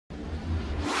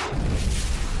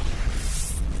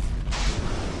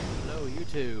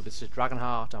YouTube, this is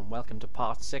Dragonheart and welcome to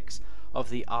part 6 of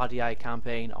the Ardiaei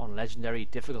campaign on Legendary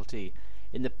difficulty.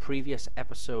 In the previous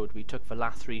episode we took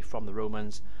Velathri from the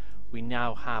Romans. We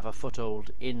now have a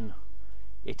foothold in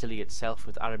Italy itself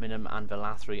with Ariminum and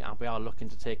Velathri, and we are looking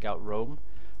to take out Rome.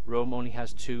 Rome only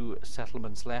has 2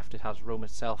 settlements left. It has Rome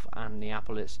itself and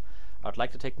Neapolis. I'd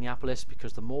like to take Neapolis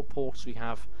because the more ports we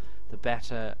have, the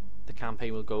better the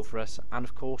campaign will go for us, and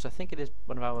of course I think it is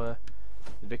one of our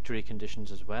victory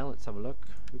conditions as well. Let's have a look.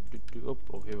 Oh,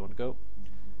 over here we want to go.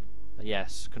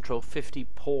 Yes, control 50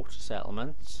 port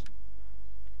settlements.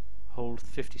 Hold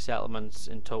 50 settlements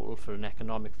in total for an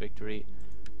economic victory.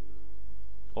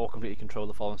 Or completely control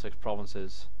the following 6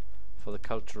 provinces for the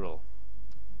cultural.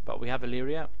 But we have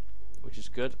Illyria, which is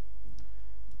good.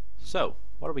 So,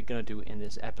 what are we going to do in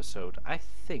this episode? I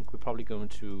think we're probably going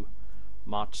to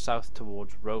march south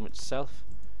towards Rome itself.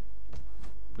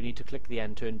 We need to click the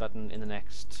end turn button in the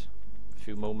next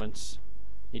few moments.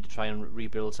 Need to try and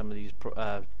rebuild some of these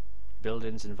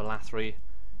buildings in Velathri,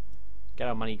 get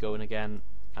our money going again,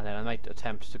 and then I might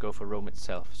attempt to go for Rome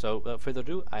itself. So without further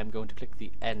ado, I'm going to click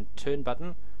the end turn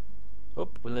button. Oh,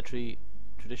 military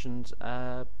traditions,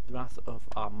 the Wrath of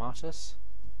Armatus,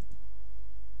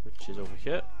 which is over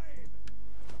here,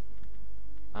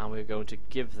 and we're going to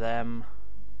give them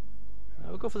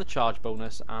we'll go for the charge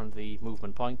bonus and the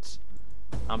movement points,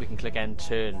 and we can click end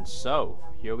turn. So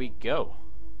here we go,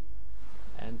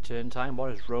 end turn time.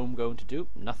 What is Rome going to do?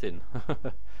 Nothing.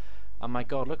 Oh my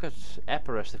god, look at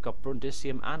Epirus. They've got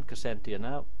Brundisium and Crescentia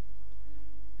now.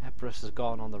 Epirus has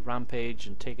gone on the rampage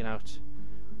and taken out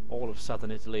all of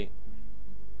southern Italy,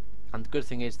 and the good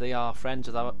thing is they are friends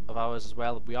of ours as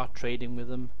well. We are trading with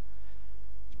them.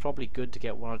 It's probably good to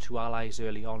get 1 or 2 allies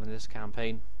early on in this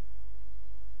campaign.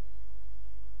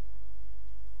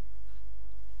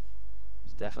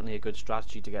 Definitely a good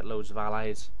strategy to get loads of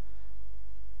allies,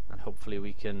 and hopefully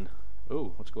we can...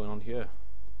 Oh, what's going on here?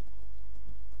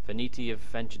 Veneti have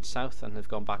ventured south and have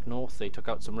gone back north. They took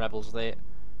out some rebels there.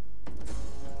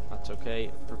 That's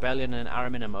okay. Rebellion and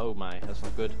Ariminum. Oh my, that's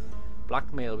not good.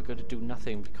 Blackmail, we're going to do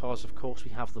nothing because of course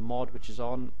we have the mod which is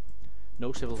on.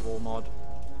 No Civil War mod,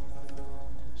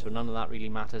 so none of that really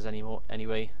matters anymore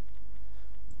anyway,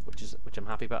 which I'm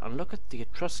happy about. And look at the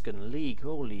Etruscan League.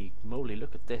 Holy moly,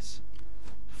 look at this.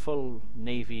 Full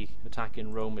navy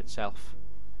attacking Rome itself,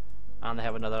 and they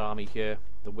have another army here,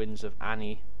 the Winds of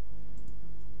Ani.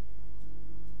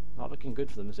 Not looking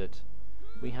good for them, is it?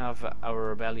 We have our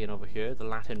rebellion over here, the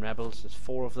Latin rebels. There's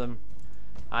 4 of them.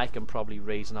 I can probably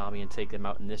raise an army and take them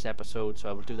out in this episode, so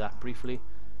I will do that briefly.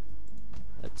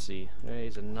 Let's see,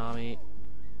 raise an army.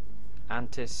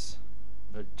 Antis,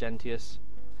 Gentius,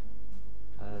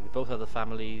 they both have the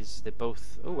families. They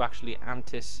both... oh, actually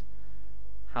Antis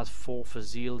has 4 for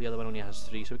zeal, the other one only has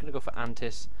 3, so we're going to go for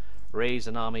Antis, raise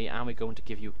an army, and we're going to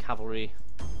give you cavalry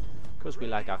because we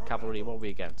like our cavalry. What are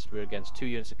we against? We're against 2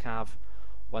 units of cav,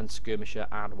 1 skirmisher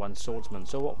and 1 swordsman.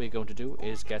 So what we're going to do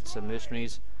is get some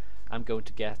mercenaries. I'm going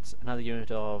to get another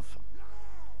unit of...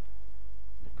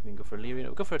 we can go for Illyrian,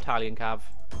 we'll go for Italian cav,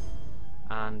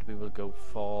 and we will go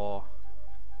for...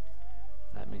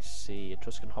 let me see,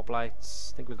 Etruscan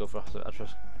hoplites. I think we'll go for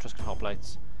Etruscan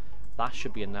hoplites. That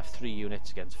should be enough. 3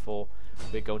 units against 4.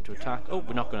 We're going to attack. Oh,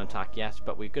 we're not going to attack yet,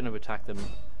 but we're going to attack them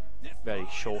very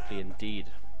shortly indeed.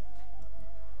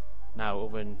 Now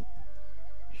over in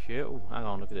here. Oh, hang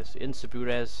on, look at this.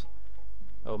 Insubures.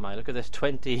 Oh my, look at this.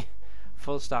 20.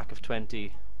 Full stack of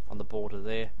 20 on the border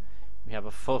there. We have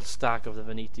a full stack of the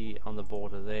Veneti on the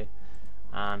border there,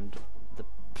 and the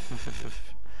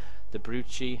the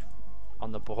Bruci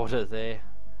on the border there.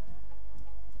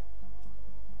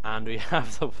 And we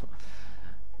have the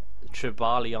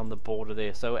Tribali on the border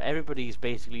there. So everybody's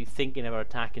basically thinking about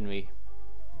attacking me.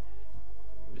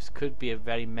 This could be a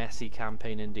very messy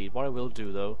campaign indeed. What I will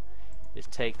do though is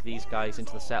take these guys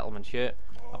into the settlement here.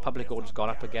 Our public order's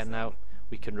gone up again now.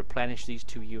 We can replenish these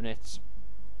 2 units,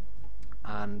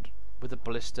 and with the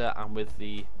ballista and with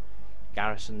the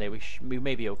garrison there, we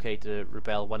may be okay to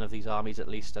rebel one of these armies at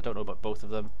least. I don't know about both of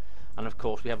them. And of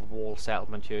course we have a wall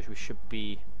settlement here, so we should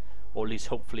be, or at least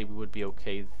hopefully we would be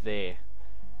okay there.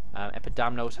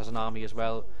 Epidamnos has an army as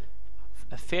well,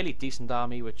 a fairly decent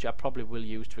army which I probably will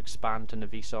use to expand to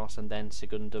Navisos and then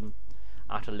Sigundum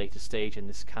at a later stage in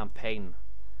this campaign.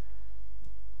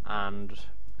 And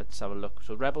let's have a look.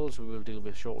 So rebels we will deal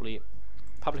with shortly.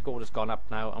 Public order's gone up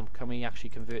now, and can we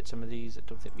actually convert some of these? I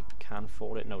don't think we can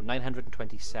for it. No,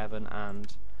 927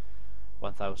 and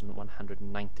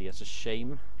 1190. That's a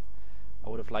shame. I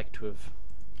would have liked to have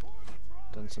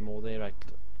done some more there. Right,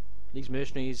 these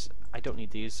mercenaries, I don't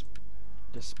need these.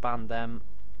 Disband them.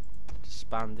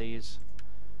 Disband these.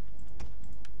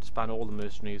 Disband all the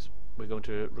mercenaries. We're going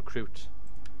to recruit.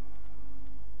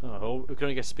 Oh, we can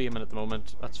only get spearmen at the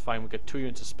moment. That's fine. We'll get 2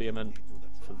 units of spearmen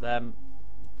for them.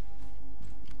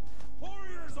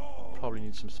 Probably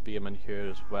need some spearmen here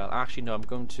as well. Actually, no, I'm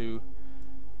going to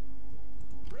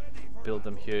build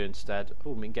them here instead.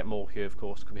 Oh, we can get more here, of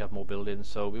course, because we have more buildings.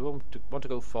 So we want to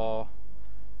go for...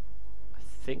 I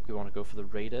think we want to go for the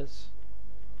raiders.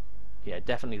 Yeah,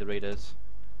 definitely the raiders.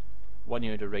 1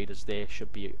 unit of raiders there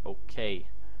should be okay.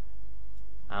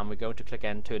 And we're going to click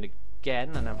end turn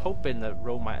again, and I'm hoping that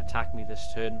Rome might attack me this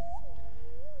turn.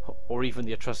 Or even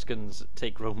the Etruscans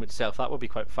take Rome itself. That would be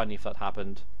quite funny if that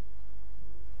happened.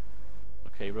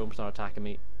 Okay, Rome's not attacking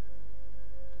me.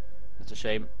 That's a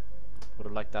shame. Would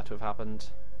have liked that to have happened.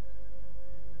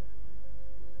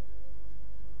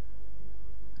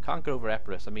 I can't get over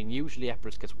Epirus. I mean, usually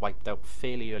Epirus gets wiped out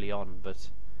fairly early on, but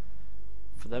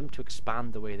for them to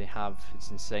expand the way they have,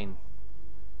 it's insane.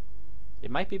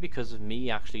 It might be because of me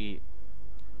actually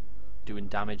doing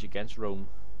damage against Rome.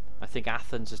 I think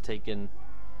Athens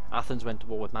went to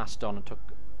war with Macedon and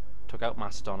took out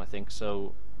Macedon, I think,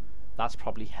 so that's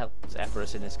probably helped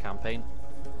Epirus in this campaign.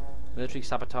 Military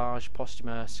sabotage,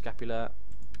 Postuma, Scapula.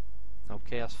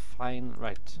 Okay, that's fine.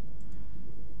 Right.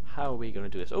 How are we going to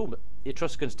do this? Oh, the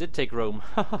Etruscans did take Rome.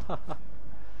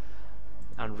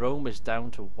 And Rome is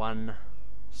down to 1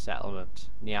 settlement,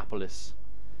 Neapolis.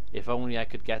 If only I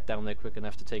could get down there quick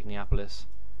enough to take Neapolis.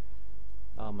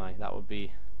 Oh my, that would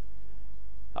be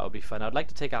fun. I'd like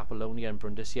to take Apollonia and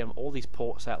Brundisium. All these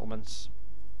port settlements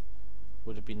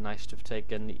would have been nice to have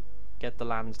taken. Get the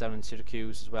lands down in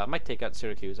Syracuse as well. I might take out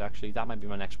Syracuse actually. That might be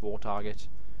my next war target.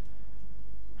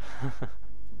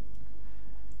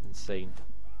 Insane.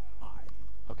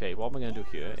 Okay, what we're going to do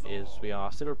here is we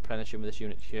are still replenishing with this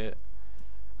unit here.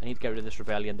 I need to get rid of this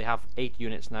rebellion. They have 8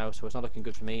 units now, so it's not looking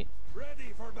good for me.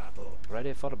 Ready for battle.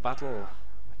 Ready for a battle.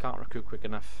 I can't recruit quick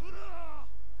enough.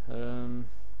 Do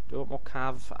I want more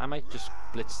cav? I might just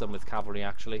blitz them with cavalry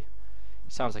actually.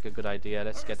 Sounds like a good idea.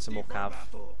 Let's get some more cav.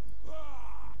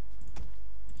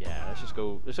 Yeah, let's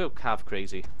go cav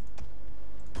crazy.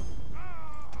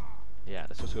 Yeah,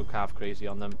 let's just go cav crazy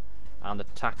on them and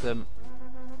attack them.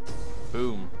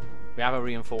 Boom. We have our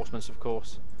reinforcements, of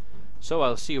course. So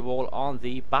I'll see you all on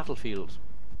the battlefield.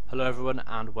 Hello everyone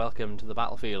and welcome to the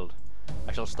battlefield.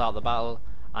 I shall start the battle.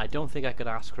 I don't think I could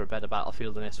ask for a better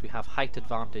battlefield than this. We have height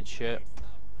advantage here.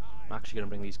 I'm actually going to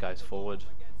bring these guys forward.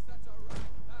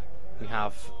 We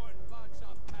have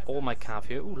all my cav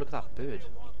here. Ooh, look at that bird.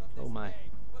 Oh my.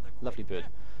 Lovely bird.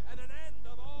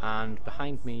 And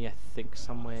behind me, I think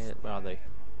somewhere... Where are they?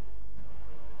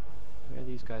 Where are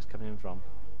these guys coming in from?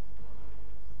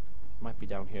 Might be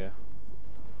down here.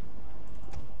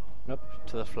 Nope,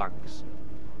 to the flanks.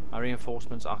 Our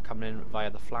reinforcements are coming in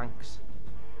via the flanks.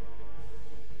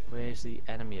 Where's the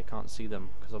enemy? I can't see them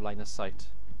because of line of sight.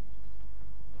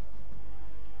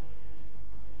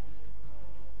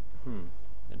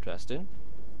 Interesting.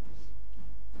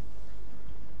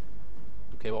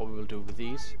 Okay, what we will do with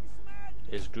these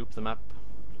is group them up,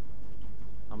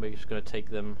 and we're just going to take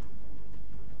them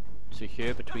to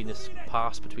here between this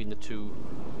pass between the 2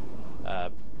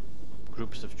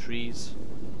 groups of trees.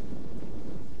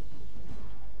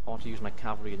 I want to use my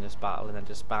cavalry in this battle and then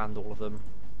disband all of them,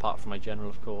 apart from my general,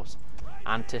 of course.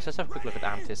 Antis, let's have a quick look at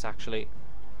Antis actually.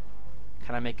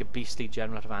 Can I make a beastly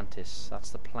general out of Antis? That's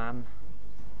the plan.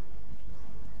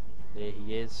 There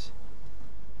he is.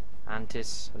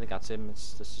 Antis, I think that's him.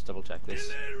 Let's just double check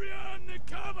this.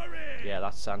 Yeah,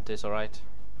 that's Antis, alright.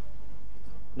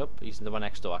 Nope, he's in the one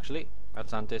next door actually.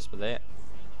 That's Antis, but there.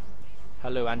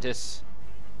 Hello Antis.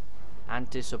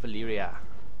 Antis of Illyria.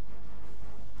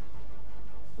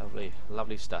 Lovely,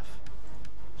 lovely stuff.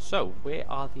 So, where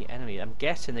are the enemy? I'm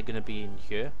guessing they're going to be in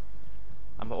here.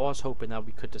 I'm always hoping that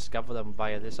we could discover them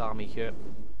via this army here.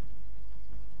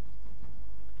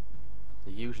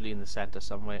 They're usually in the centre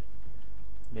somewhere.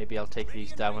 Maybe I'll take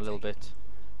these down a little bit.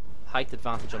 Height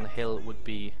advantage on the hill would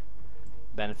be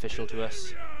beneficial to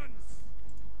us.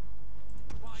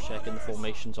 Checking the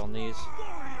formations on these.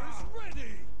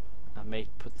 I may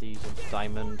put these into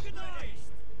diamond.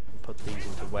 Put these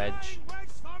into wedge.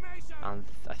 And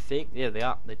I think, yeah, they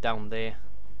are. They're down there.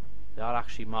 They are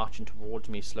actually marching towards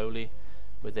me slowly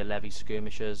with their levy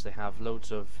skirmishers. They have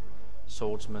loads of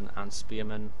swordsmen and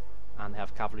spearmen, and they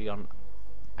have cavalry on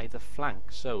either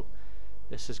flank. So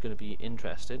this is going to be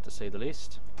interesting, to say the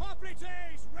least.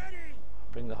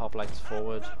 Bring the hoplites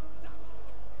forward,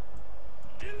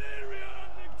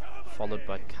 followed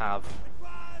by cav,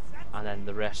 and then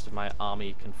the rest of my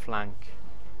army can flank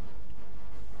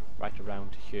right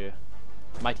around here.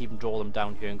 Might even draw them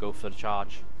down here and go for the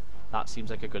charge. That seems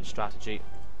like a good strategy.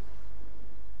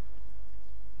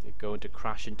 You're going to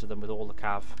crash into them with all the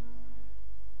cav.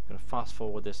 I'm going to fast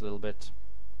forward this a little bit.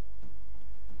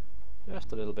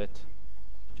 Just a little bit.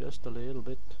 Just a little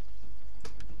bit.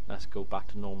 Let's go back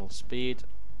to normal speed,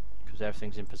 because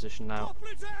everything's in position now.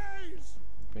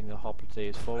 Bring the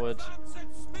hoplites forward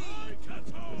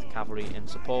with cavalry in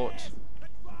support.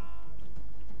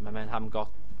 My men haven't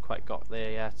quite got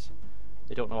there yet.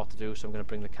 They don't know what to do, so I'm going to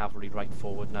bring the cavalry right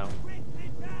forward now.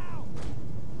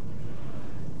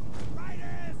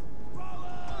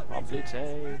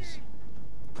 Hoplites.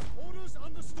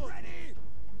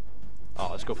 Oh,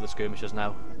 let's go for the skirmishers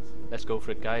now. Let's go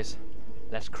for it, guys.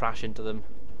 Let's crash into them.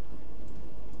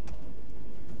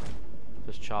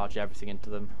 Just charge everything into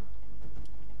them.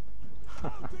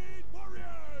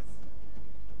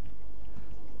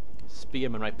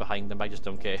 Spearmen right behind them, I just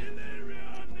don't care.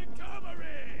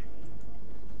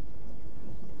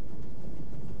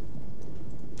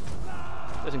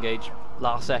 Disengage.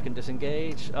 Last second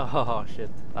disengage. Oh shit,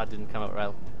 that didn't come out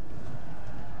well.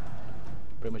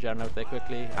 Bring my general out there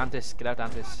quickly. Antis, get out,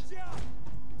 Antis.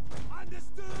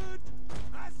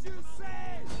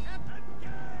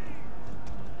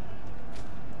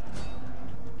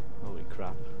 Holy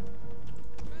crap.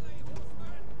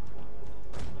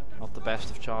 Not the best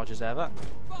of charges ever.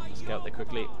 Let's get out there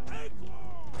quickly.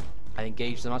 I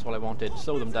engaged them, that's what I wanted.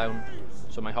 Slow them down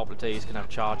so my hoplites can have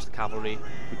charged the cavalry.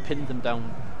 We pinned them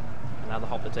down, and now the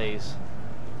hoplites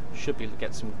should be able to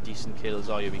get some decent kills.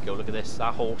 Oh, here we go, look at this.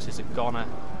 That horse is a goner.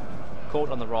 Caught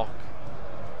on the rock.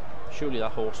 Surely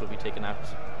that horse will be taken out.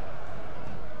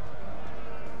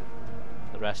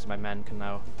 The rest of my men can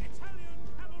now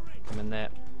come in there.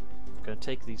 I'm going to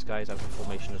take these guys out of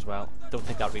formation as well. Don't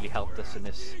think that really helped us in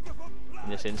this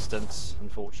instance,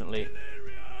 unfortunately.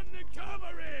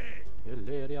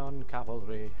 Illyrian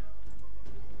cavalry.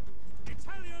 There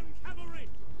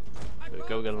we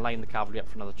go, we're going to line the cavalry up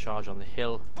for another charge on the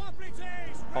hill.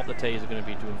 Hoplites are going to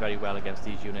be doing very well against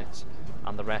these units,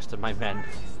 and the rest of my men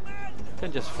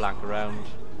can just flank around,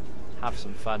 have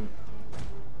some fun.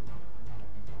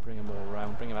 Bring them all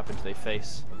around, bring them up into their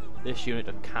face. This unit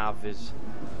of cav is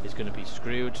going to be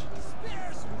screwed.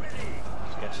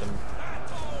 Let's get some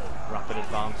rapid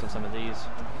advance on some of these.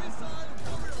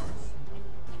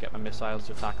 Get my missiles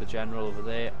to attack the general over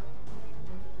there.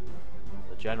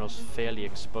 The general's fairly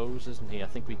exposed, isn't he? I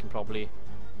think we can probably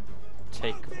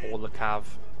take all the cav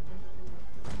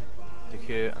to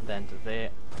here and then to there.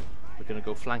 We're going to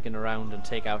go flanking around and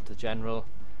take out the general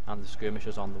and the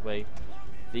skirmishers on the way.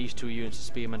 These two units of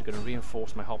spearmen are going to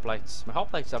reinforce my hoplites. My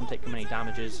hoplites haven't taken many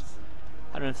damages.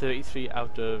 133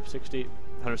 out of 60.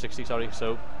 160, sorry,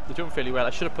 so they're doing fairly well. I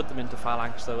should have put them into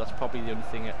phalanx though, that's probably the only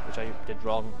thing which I did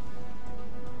wrong.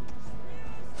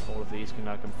 All of these can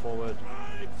now come forward.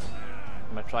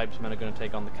 My tribesmen are going to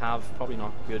take on the cav, probably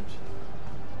not good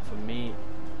for me.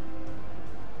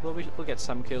 Well, we'll get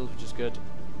some kills, which is good.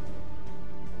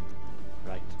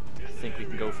 Right, I think we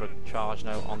can go for a charge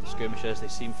now on the skirmishers. They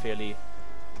seem fairly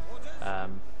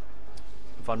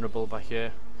vulnerable by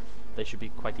here. They should be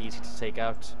quite easy to take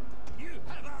out.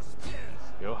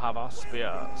 You have our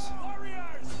spears.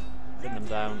 Pin them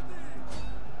down.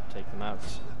 Take them out.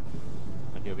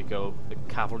 And here we go. The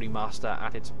cavalry master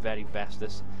at its very best.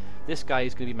 This guy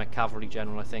is going to be my cavalry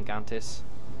general, I think, Antis.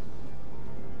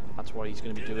 That's what he's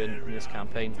going to be doing in this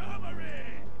campaign.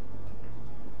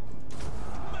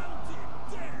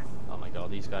 Oh my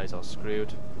god, these guys are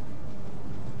screwed.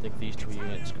 I think these two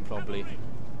units can probably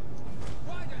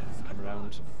come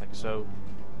around like so.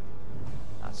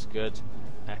 That's good.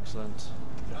 Excellent.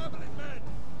 Go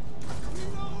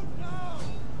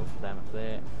for them up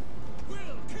there.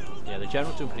 Yeah, the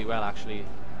general's doing pretty well actually.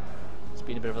 It's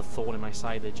been a bit of a thorn in my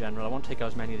side, the general. I want to take out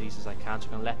as many of these as I can, so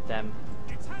I'm going to let them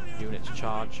units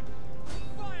charge.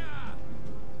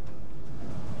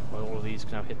 Well, all of these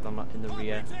can now hit them in the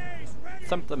rear.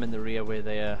 Thump them in the rear where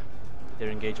they're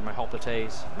engaging my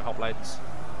hoplites, my hoplites.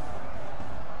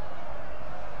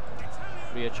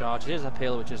 Rear charge. It is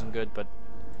uphill, which isn't good, but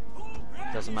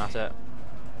it doesn't matter.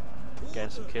 Getting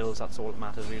some kills, that's all that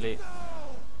matters really.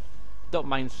 Don't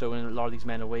mind throwing a lot of these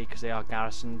men away because they are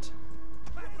garrisoned.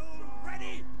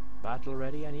 Battle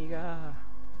ready and eager.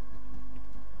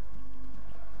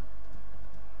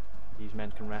 These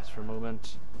men can rest for a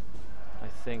moment, I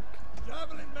think.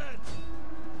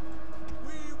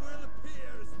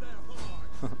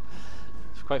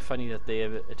 It's quite funny that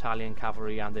the Italian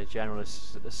cavalry and their general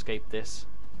escaped this.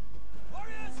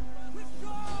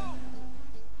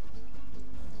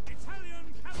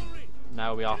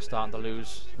 Now we are starting to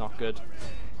lose, not good.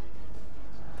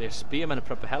 Their spearmen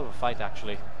put up a hell of a fight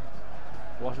actually.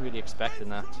 Wasn't really expecting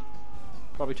that.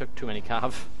 Probably took too many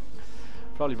cav.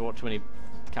 Probably brought too many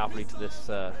cavalry to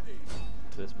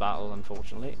this battle,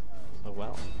 unfortunately. Oh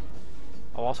well.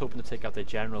 I was hoping to take out their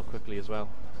general quickly as well.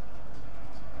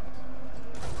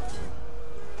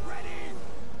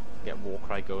 Get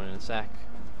Warcry going in a sec.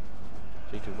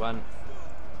 3, 2, 1.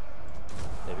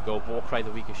 There we go. Warcry,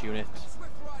 the weakest unit.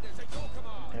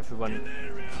 Everyone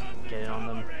getting on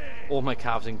them. All my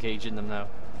calves engaging them now.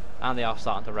 And they are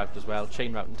starting to rout as well.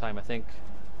 Chain routing time, I think.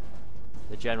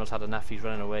 The general's had enough. He's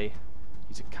running away.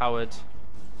 He's a coward.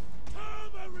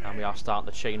 And we are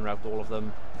starting to chain route all of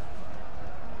them.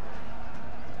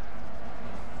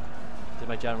 Did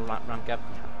my general rank up?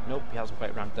 Nope, he hasn't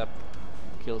quite ranked up.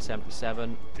 Kill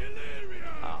 77.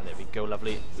 Ah, there we go,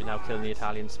 lovely. We're now killing the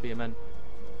Italian spearmen.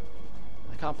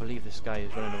 I can't believe this guy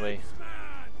is running away.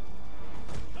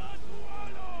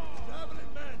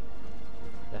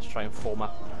 Let's try and form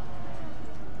up.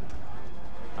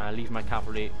 I'll leave my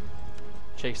cavalry,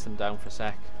 chase them down for a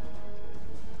sec.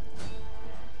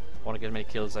 I want to get as many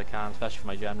kills as I can, especially for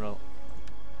my general.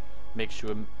 Make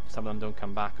sure some of them don't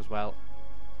come back as well.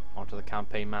 Onto the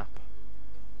campaign map.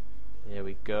 There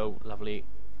we go, lovely.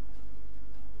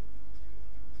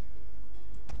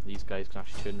 These guys can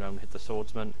actually turn around and hit the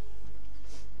swordsman.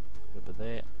 Over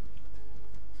there.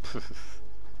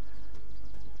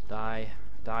 Die,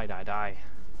 die, die, die.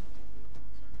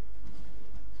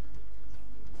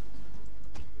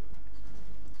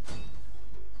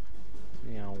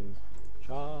 Meow.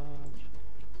 Charge.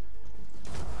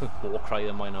 Warcry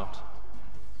them, why not?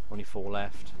 Only 4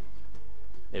 left.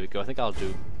 There we go, I think I'll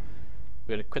do.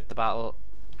 We're going to quit the battle.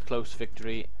 Close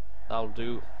victory. That'll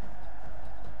do.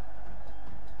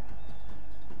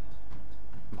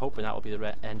 I'm hoping that will be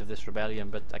the end of this rebellion,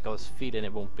 but I got this feeling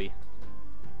it won't be.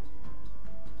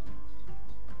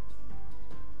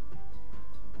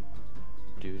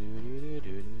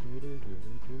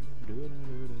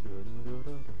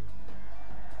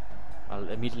 I'll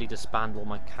immediately disband all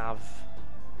my cav.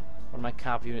 One of my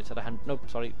cav units had 100. Nope,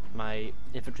 sorry. My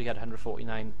infantry had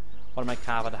 149. One of my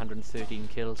cav had 113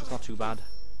 kills. It's not too bad.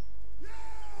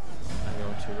 I'm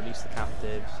going to release the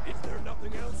captives. Is there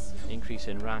nothing else? Increase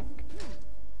in rank.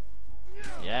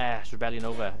 Yes, rebellion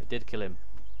over. It did kill him.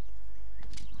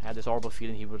 I had this horrible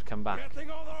feeling he would come back.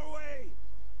 Getting on our way.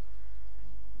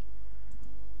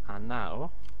 And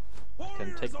now I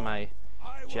can take my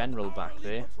general back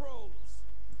there.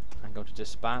 I'm going to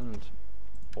disband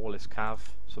all his cav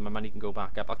so my money can go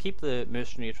back up. I'll keep the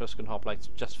mercenary Etruscan hoplites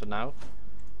just for now.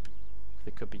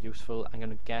 They could be useful. I'm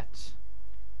going to get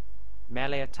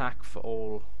melee attack for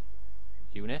all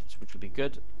units, which will be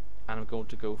good. And I'm going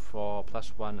to go for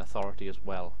 +1 authority as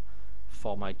well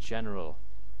for my general.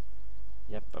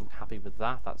 Yep, I'm happy with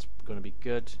that. That's going to be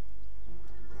good.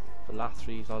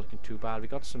 Valathri is not looking too bad. We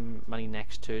got some money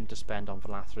next turn to spend on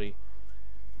Valathri,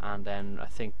 and then I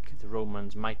think the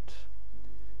Romans might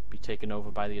be taken over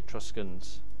by the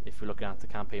Etruscans if we're looking at the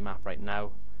campaign map right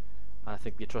now. And I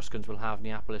think the Etruscans will have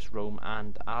Neapolis, Rome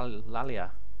and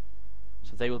Lalia,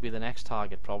 so they will be the next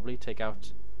target probably. Take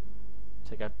out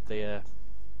their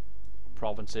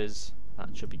provinces.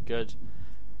 That should be good.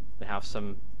 They have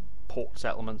some port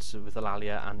settlements with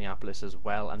Lalia and Neapolis as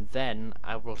well, and then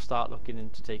I will start looking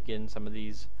into taking some of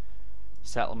these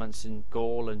settlements in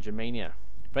Gaul and Germania.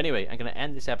 But anyway, I'm going to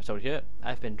end this episode here.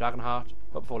 I've been Dragonheart.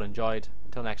 Hope you've all enjoyed.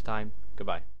 Until next time,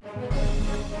 goodbye.